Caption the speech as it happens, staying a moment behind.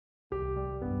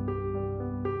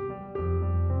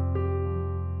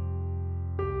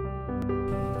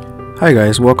Hi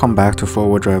guys, welcome back to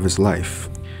 4-Wheel Driver's Life.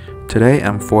 Today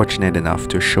I'm fortunate enough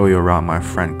to show you around my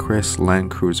friend Chris'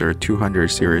 Land Cruiser 200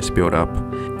 series build-up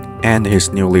and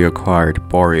his newly acquired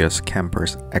Boreas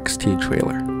Campers XT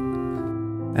trailer.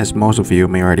 As most of you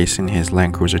may already seen his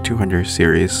Land Cruiser 200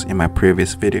 series in my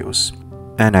previous videos,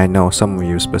 and I know some of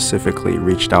you specifically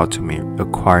reached out to me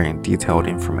acquiring detailed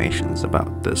information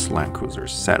about this Land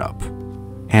Cruiser's setup.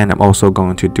 And I'm also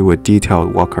going to do a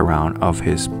detailed walk around of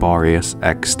his Boreas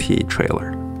XT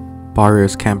trailer.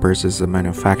 Boreas Campers is a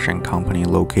manufacturing company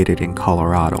located in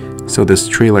Colorado, so this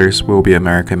trailers will be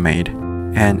American made,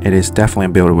 and it is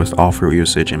definitely built with off-road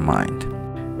usage in mind.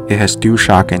 It has dual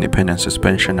shock independent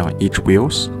suspension on each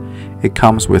wheels. It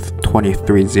comes with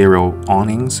 23/0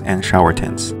 awnings and shower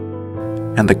tents,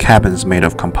 and the cabin is made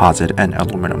of composite and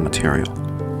aluminum material.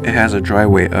 It has a dry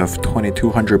weight of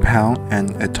 2,200 pounds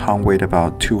and a tongue weight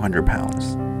about 200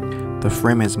 pounds. The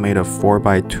frame is made of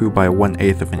 4x2 by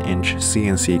 1/8 of an inch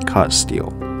CNC cut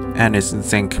steel, and is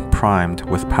zinc primed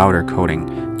with powder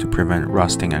coating to prevent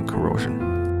rusting and corrosion.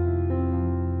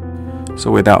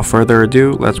 So without further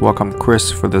ado, let's welcome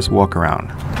Chris for this walk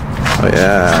around. Oh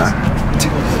yeah.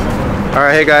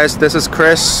 Alright, hey guys, this is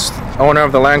Chris, owner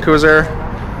of the Land Cruiser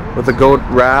with the gold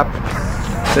wrap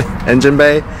engine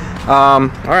bay.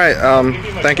 Alright,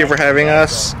 thank you for having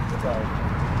us.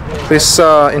 Please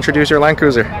introduce your Land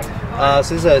Cruiser. So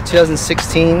this is a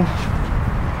 2016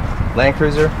 Land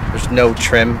Cruiser. There's no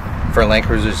trim for a Land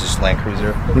Cruiser, it's just Land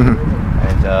Cruiser.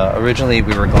 And originally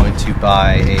we were going to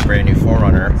buy a brand new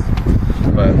 4Runner,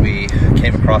 but we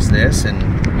came across this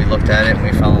and we looked at it and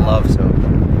we fell in love, so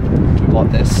we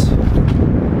bought this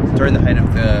during the height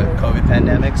of the COVID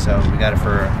pandemic, so we got it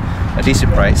for a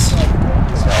decent price.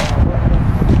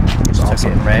 So took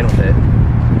it and ran with it.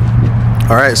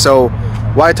 Alright, so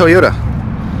why Toyota?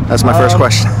 That's my first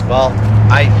question. Well,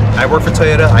 I work for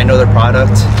Toyota, I know their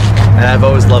product, and I've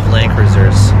always loved Land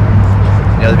Cruisers.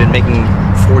 You know, they've been making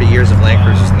 40 years of Land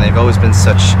Cruisers, and they've always been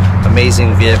such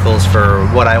amazing vehicles for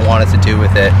what I wanted to do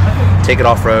with it. Take it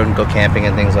off-road and go camping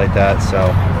and things like that, so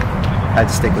I had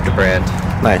to stick with the brand.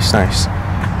 Nice, nice.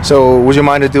 So would you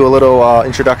mind to do a little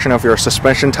introduction of your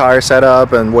suspension tire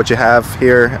setup and what you have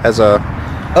here as a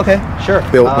sure.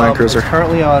 built Land Cruiser? It's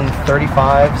currently on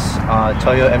 35s,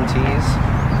 TOYO MTs,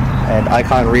 and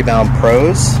ICON Rebound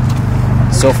Pros.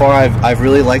 So far, I've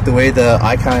really liked the way the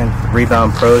ICON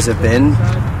Rebound Pros have been.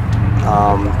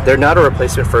 They're not a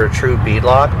replacement for a true bead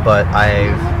lock, but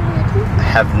I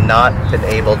have not been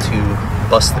able to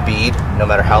bust the bead no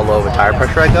matter how low of a tire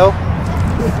pressure I go.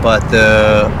 But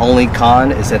the only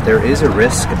con is that there is a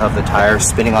risk of the tire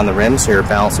spinning on the rim, so your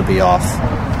balance will be off.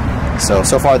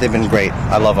 So far they've been great.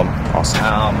 I love them.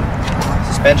 Awesome.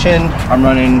 Suspension, I'm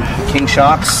running King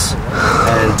shocks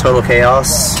and Total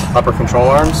Chaos upper control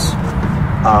arms.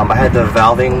 I had the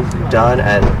valving done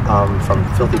at from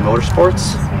Filthy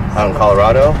Motorsports out in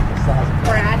Colorado.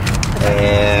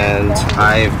 And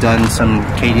I've done some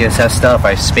KDSS stuff.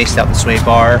 I spaced out the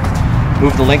swaybar,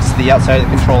 moved the links to the outside of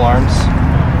the control arms.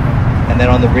 And then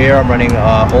on the rear I'm running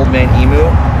Old Man Emu.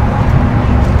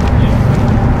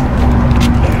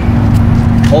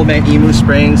 Old Man Emu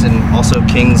springs and also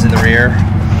Kings in the rear.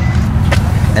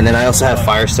 And then I also have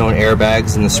Firestone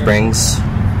airbags in the springs.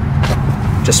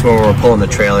 Just when we're pulling the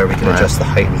trailer, we can adjust the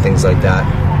height and things like that.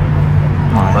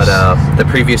 Nice. But the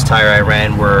previous tire I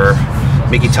ran were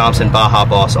Mickey Thompson Baja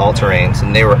Boss All Terrains,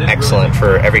 and they were excellent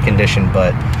for every condition,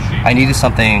 but I needed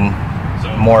something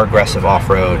more aggressive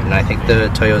off-road, and I think the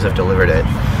Toyos have delivered it.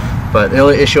 But the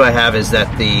only issue I have is that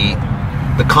the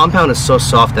compound is so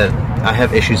soft that I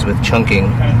have issues with chunking.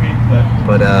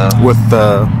 But with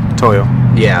the Toyo.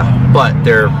 Yeah, but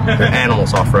they're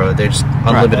animals off-road. They're just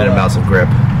unlimited amounts of grip.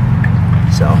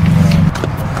 So.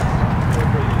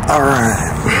 All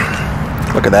right.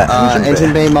 Look at that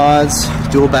engine bay mods,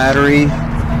 dual battery.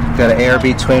 Got an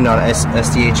ARB twin on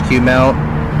SDHQ mount.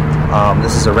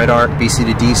 This is a Red Arc BC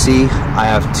to DC. I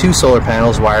have 2 solar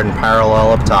panels wired in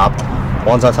parallel up top.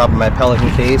 One's on top of my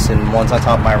Pelican case and one's on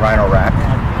top of my Rhino rack.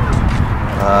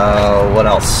 What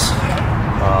else?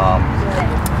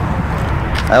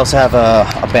 I also have a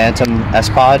Bantam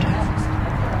S-Pod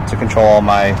to control all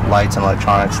my lights and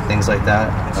electronics and things like that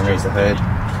underneath the hood.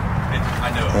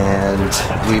 And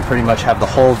we pretty much have the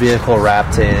whole vehicle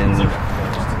wrapped in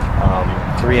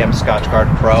 3M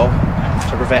Scotchgard Pro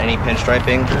to prevent any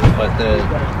pinstriping, but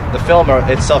the film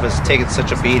itself has taken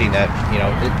such a beating that, you know,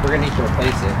 we're gonna need to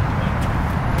replace it.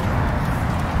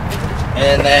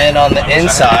 And then on the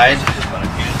inside,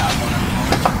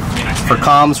 for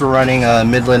comms, we're running a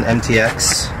Midland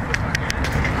MTX.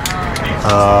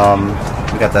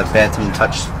 We got that Bantam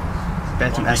Touch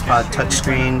Bantam S-Pod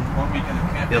touchscreen.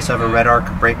 We also have a Red Arc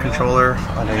brake controller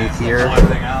underneath here.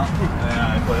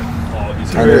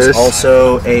 And there's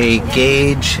also a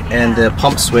gauge and a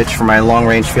pump switch for my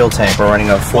long-range fuel tank. We're running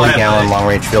a 40-gallon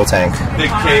long-range fuel tank,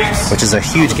 which is a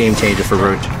huge game changer for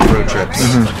road trips.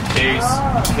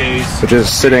 Which is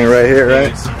sitting right here,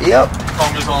 right? Yep.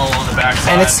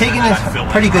 And it's taking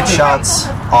pretty good shots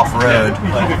off-road,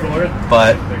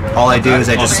 but all I do is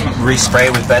I just respray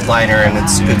with bed liner and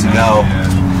it's good to go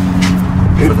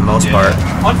for the most part.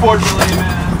 Unfortunately,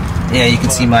 man. Yeah, you can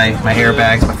see my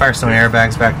airbags, my Firestone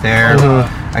airbags back there.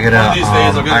 I got a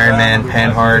IRONMAN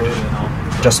panhard,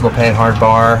 adjustable panhard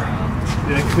bar.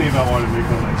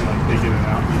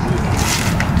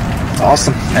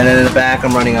 Awesome. And then in the back,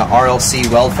 I'm running a RLC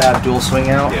Weld fab dual swing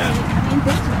out.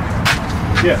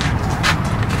 Yeah.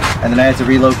 And then I had to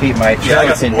relocate my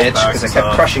trailer pin hitch because I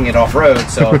kept crushing it off road,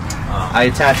 so I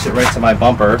attached it right to my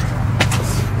bumper.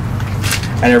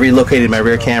 And I relocated my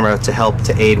rear camera to help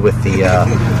to aid with the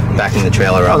backing the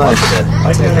trailer up onto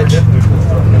the hitch.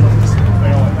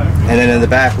 And then in the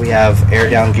back we have air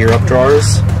down gear up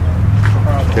drawers.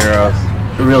 They're a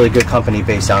really good company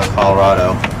based out in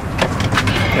Colorado.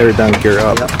 Air down gear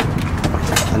up. Yep.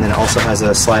 And then it also has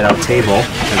a slide out table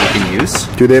that we can use.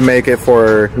 Do they make it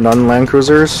for non-Land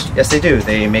Cruisers? Yes, they do.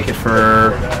 They make it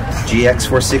for GX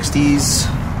 460s,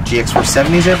 GX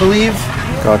 470s, I believe.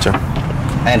 Gotcha.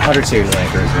 And 100 series Land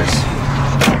Cruisers.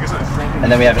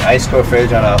 And then we have an ice core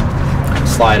fridge on a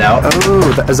slide out.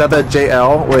 Oh, is that the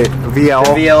JL? Wait, VL?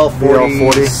 The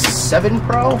VL47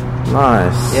 Pro?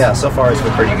 Nice. Yeah, so far it's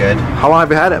been pretty good. How long have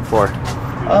you had it for?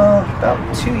 About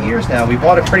 2 years now. We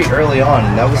bought it pretty early on,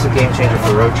 and that was a game changer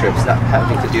for road trips, not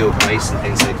having to deal with ice and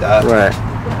things like that. Right.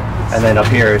 And then up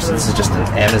here, since it's just an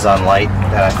Amazon Light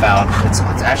that I found, it's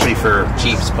actually for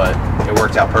Jeeps, but it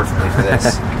worked out perfectly for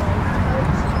this.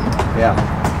 Yeah.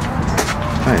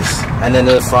 Nice. And then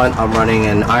to the front, I'm running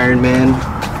an IRONMAN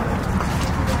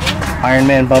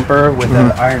bumper with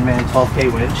an IRONMAN 12K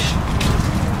winch.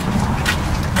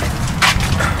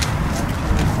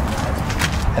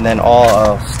 And then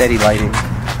all steady lighting.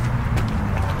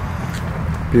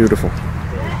 Beautiful.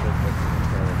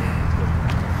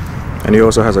 And he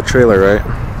also has a trailer, right?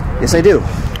 Yes, I do.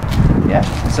 Yeah.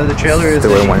 So the trailer is They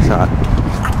were in one shot.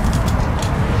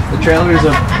 The trailer is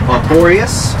a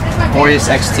Boreas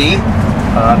XT,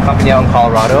 company out in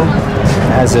Colorado.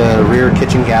 It has a rear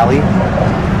kitchen galley,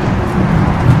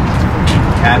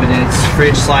 cabinets,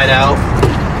 fridge slide out,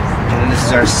 and then this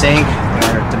is our sink,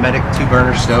 our Dometic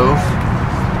 2-burner stove.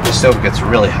 The stove gets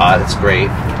really hot, it's great.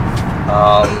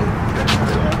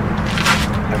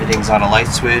 Everything's on a light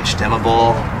switch,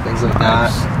 dimmable, things like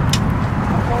that.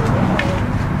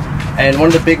 And one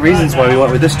of the big reasons why we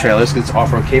went with this trailer is because it's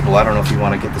off-road capable. I don't know if you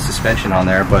want to get the suspension on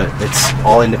there, but it's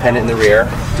all independent in the rear,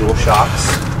 dual shocks.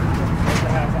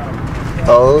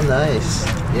 Oh, nice.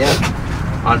 Yeah,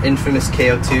 on infamous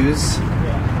KO2s.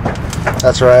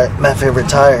 That's right, my favorite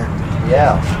tire.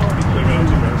 Yeah.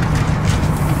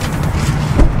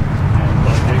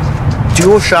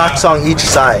 Dual shocks on each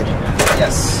side.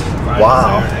 Yes.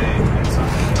 Wow.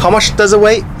 How much does it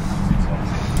weigh?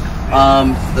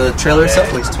 The trailer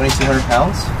itself weighs 2,200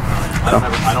 pounds. I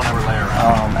don't ever lay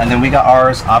around. And then we got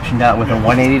ours optioned out with a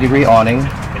 180-degree awning,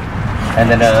 and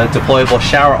then a deployable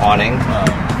shower awning.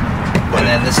 And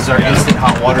then this is our instant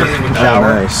hot water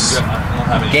shower. Oh, nice.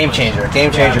 Game changer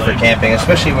for camping,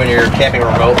 especially when you're camping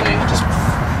remotely. Just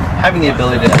having the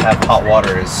ability to have hot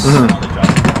water is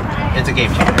it's a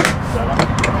game changer.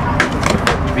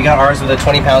 We got ours with a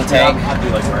 20-pound tank,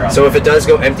 so if it does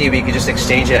go empty, we can just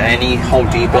exchange it at any Home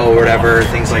Depot or whatever,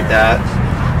 things like that.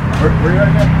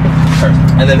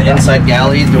 And then the inside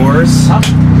galley doors have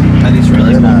these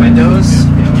really cool windows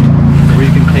where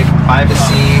you can pick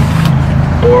privacy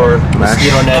or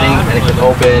mosquito netting, and it can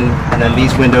open, and then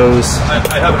these windows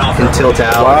can tilt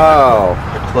out. Wow.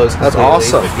 Close That's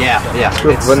completely. awesome. Yeah.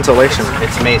 With ventilation.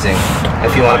 It's amazing.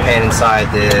 If you want to pan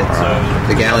inside,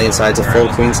 the galley inside's a full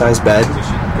queen size bed,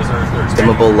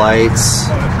 dimmable lights,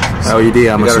 LED,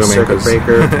 I'm we got assuming. a circuit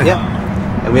breaker.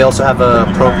 Yeah. And we also have a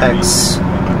Propex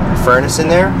furnace in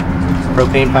there,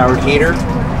 propane powered heater.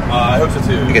 I hope so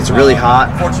too. It gets really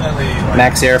hot. Fortunately,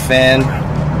 Max air fan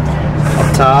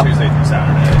up top. Tuesday through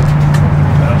Saturday.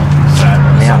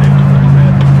 Yeah.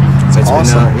 So it's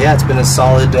Awesome. it's been a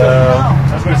solid.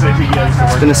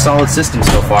 It's been a solid system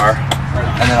so far.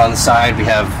 And then on the side we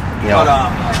have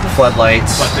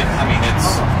floodlights, I mean,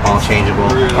 it's all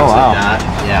changeable. Oh, wow. Like that.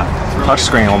 Yeah.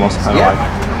 Touchscreen almost. I Yeah.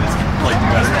 like the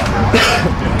best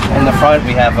ever. In the front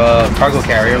we have a cargo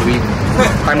carrier. We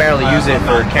primarily use it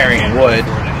for carrying wood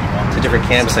to different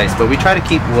campsites, but we try to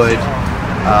keep wood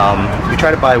We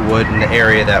try to buy wood in the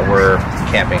area that we're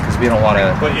camping because we don't want to,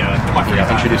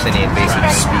 introduce any invasive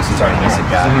species or anything like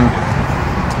that.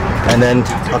 And then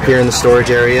up here in the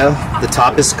storage area, the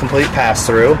top is complete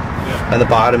pass-through, and the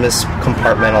bottom is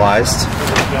compartmentalized.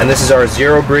 And this is our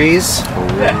Zero Breeze,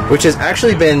 which has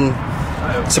actually been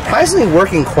surprisingly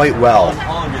working quite well.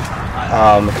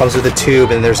 It comes with a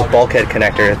tube, and there's a bulkhead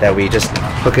connector that we just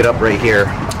hook it up right here.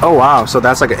 Oh wow, so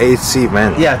that's like an AC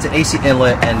vent. Yeah, it's an AC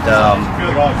inlet, and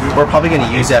we're probably going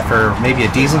to use that for maybe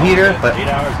a diesel heater, but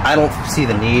I don't see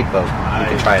the need, but we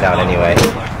can try it out anyway.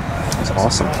 That's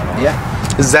awesome. Yeah.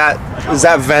 Is that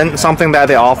vent something that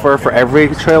they offer for every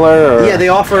trailer? Or? Yeah, they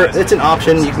offer, it's an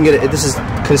option. You can get it, this is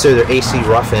considered their AC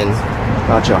rough-in.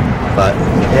 Gotcha. But,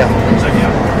 yeah.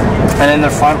 And in the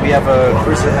front, we have a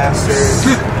Cruisemaster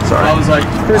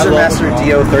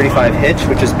DO35 hitch,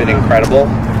 which has been incredible.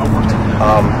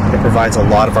 It provides a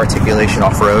lot of articulation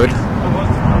off-road,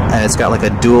 and it's got like a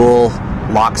dual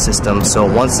lock system. So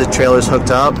once the trailer's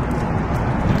hooked up,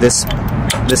 this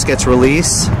gets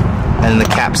released, and the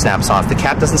cap snaps on. If the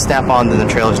cap doesn't snap on, then the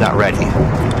trailer's not ready.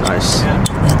 Nice.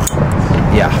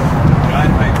 Yeah.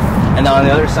 And then on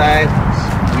the other side,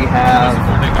 we have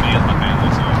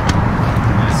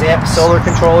Zamp Solar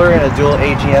controller and a dual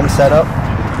AGM setup.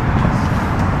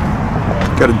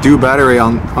 Got a DO battery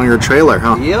on your trailer,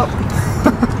 huh? Yep.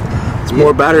 It's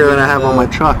more battery than I have on my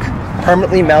truck.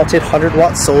 Permanently mounted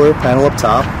 100-watt solar panel up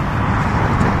top.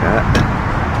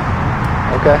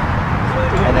 Okay.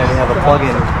 And then we have a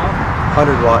plug-in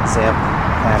 100-watt Zamp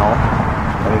panel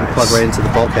that we can plug right into the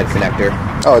bulkhead connector.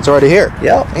 Oh, it's already here.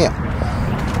 Yep. Yeah.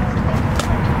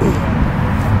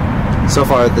 So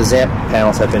far, the Zamp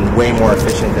panels have been way more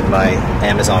efficient than my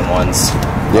Amazon ones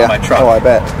on my truck. Oh, I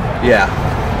bet. Yeah.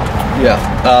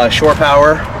 Yeah. Shore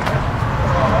power.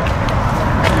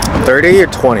 30 or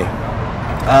 20?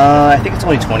 I think it's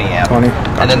only 20 amp. 20.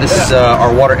 And then this is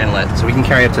our water inlet, so we can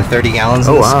carry up to 30 gallons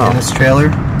in this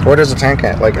trailer. Where does the tank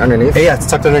at? Like underneath? Yeah, it's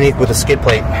tucked underneath with a skid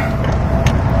plate.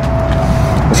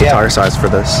 What's the tire size for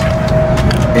this?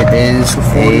 It is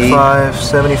 45,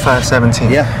 75,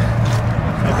 17. Yeah.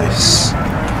 Nice.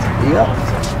 Yep.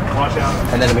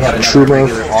 And then we have a True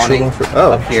regular awning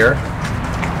oh. up here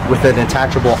with an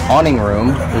attachable awning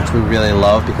room, which we really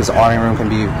love because the awning room can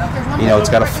be, it's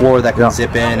got a floor that can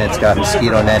zip in, it's got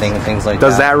mosquito netting and things like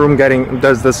that.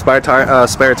 Does the spare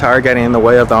tire getting in the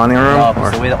way of the awning room? No,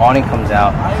 because the way the awning comes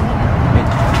out,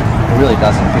 it really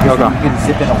doesn't. Because you can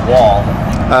zip in a wall.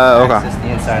 Okay.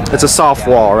 The inside It's a soft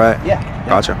wall, right? Yeah.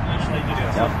 Gotcha.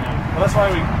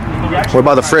 What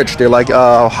about the fridge? Do you like?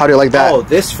 How do you like that? Oh,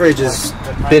 this fridge has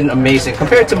been amazing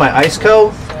compared to my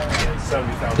ICO.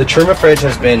 The Truma fridge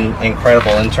has been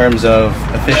incredible in terms of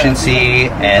efficiency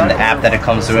and the app that it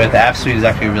comes with. The app suite is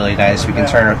actually really nice. We can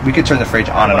turn the fridge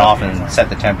on and off and set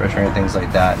the temperature and things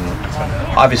like that. And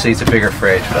obviously, it's a bigger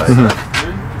fridge,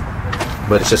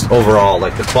 but it's just overall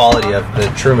like the quality of the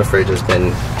Truma fridge has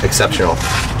been exceptional.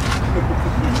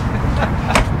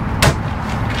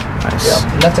 Nice.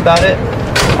 Yep, and that's about it.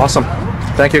 Awesome.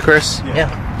 Thank you, Chris. Yeah.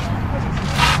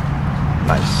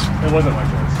 Nice. It wasn't my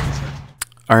choice.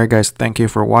 Alright guys, thank you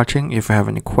for watching. If you have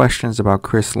any questions about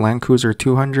Chris Land Cruiser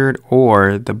 200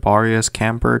 or the Boreas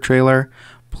Camper trailer,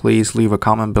 please leave a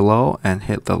comment below and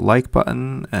hit the like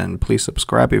button, and please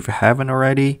subscribe if you haven't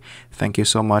already. Thank you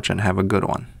so much and have a good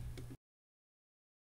one.